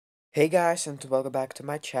Hey guys, and welcome back to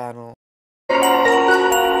my channel.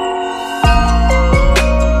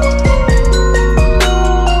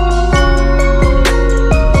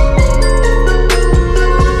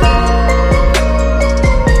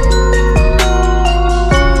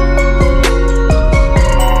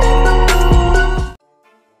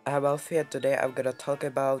 About here today, I'm gonna talk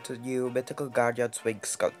about the new Mythical Guardians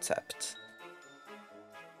WINX concept.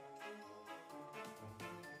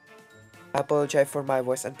 I apologize for my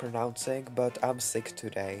voice and pronouncing, but I'm sick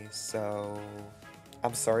today, so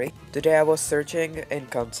I'm sorry. Today I was searching in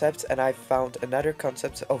concepts and I found another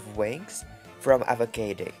concept of WINX from ᴡဃ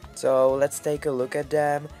ᴇᴏ. So let's take a look at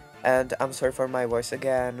them, and I'm sorry for my voice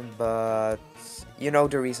again, but you know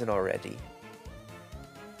the reason already.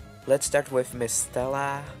 Let's start with Miss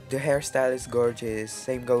Stella. The hairstyle is gorgeous,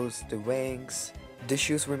 same goes the wings. The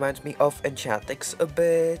shoes remind me of ᴛᴅᴜᴜ a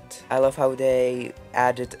bit. I love how they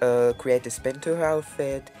added a creative spin to her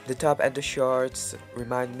outfit. The top and the shorts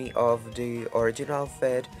remind me of the original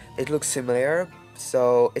outfit. It looks similar,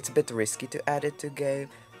 so it's a bit risky to add it to game,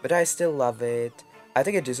 but I still love it. I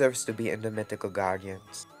think it deserves to be in the Mythical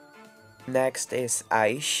Guardians. Next is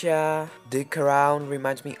Aisha. The crown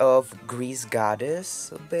reminds me of Greece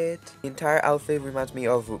goddess a bit. The entire outfit reminds me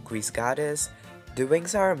of Greece goddess. The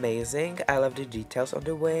wings are amazing. I love the details on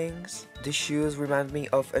the wings. The shoes remind me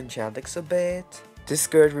of ᴛᴅᴜᴜ a bit. The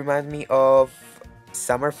skirt reminds me of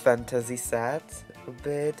summer fantasy set a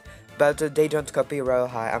bit, but they don't copy Royal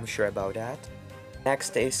High, I'm sure about that.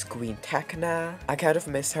 Next is Queen Tecna. I kind of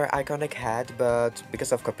miss her iconic head, but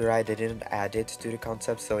because of copyright they didn't add it to the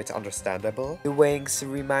concept, so it's understandable. The wings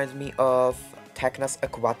remind me of Tecna's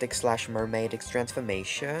aquatic/mermaidic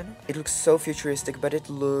transformation. It looks so futuristic, but it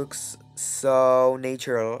looks so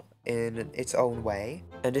natural in its own way.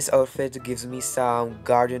 And this outfit gives me some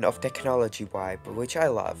Guardian of Technology vibe, which I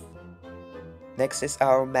love. Next is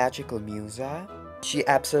our magical Musa. She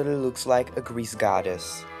absolutely looks like a Greece goddess.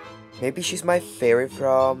 Maybe she's my favorite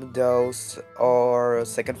from those, or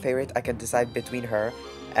second favorite. I can decide between her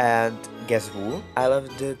and ᴄᴏ. I love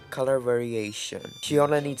the color variation. She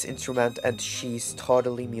only needs instrument and she's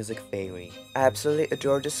totally music fairy. I absolutely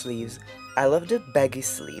adore the sleeves. I love the baggy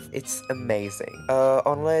sleeve, it's amazing.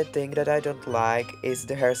 Only thing that I don't like is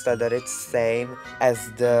the hairstyle, that it's same as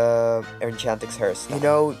the ᴛᴅᴜᴜ hairstyle. You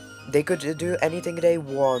know, they could do anything they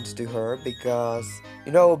want to her because,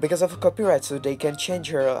 because of copyright, so they can change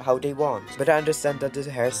her how they want. But I understand that the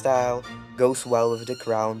hairstyle goes well with the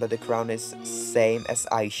crown, but the crown is same as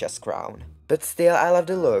Aisha's crown. But still, I love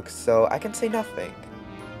the look, so I can say nothing.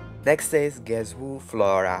 Next is ᴄᴏ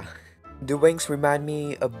Flora. The wings remind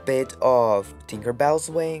me a bit of Tinkerbell's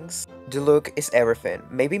wings. The look is everything.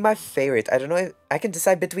 Maybe my favorite. I don't know if I can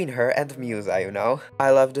decide between her and Musa, I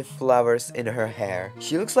love the flowers in her hair.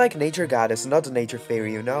 She looks like nature goddess, not a nature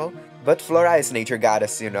fairy, But Flora is nature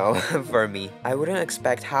goddess, for me. I wouldn't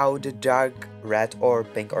expect how the dark red or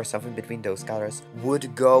pink or something between those colors would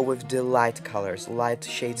go with the light colors, light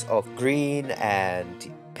shades of green and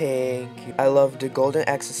pink. I love the golden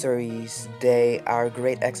accessories. They are a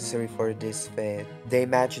great accessory for this fit. They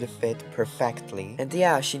match the fit perfectly. And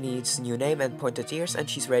yeah, she needs new name and pointed ears, and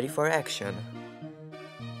she's ready for action.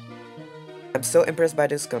 I'm so impressed by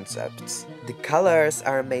these concepts. The colors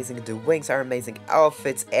are amazing, the wings are amazing,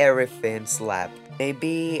 outfits, everything slapped.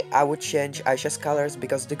 Maybe I would change Aisha's colors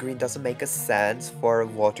because the green doesn't make a sense for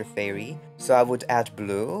water fairy, so I would add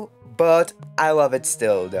blue, but I love it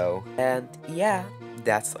still though. And yeah,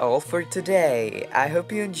 that's all for today. I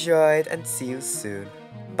hope you enjoyed and see you soon.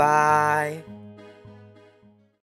 Bye!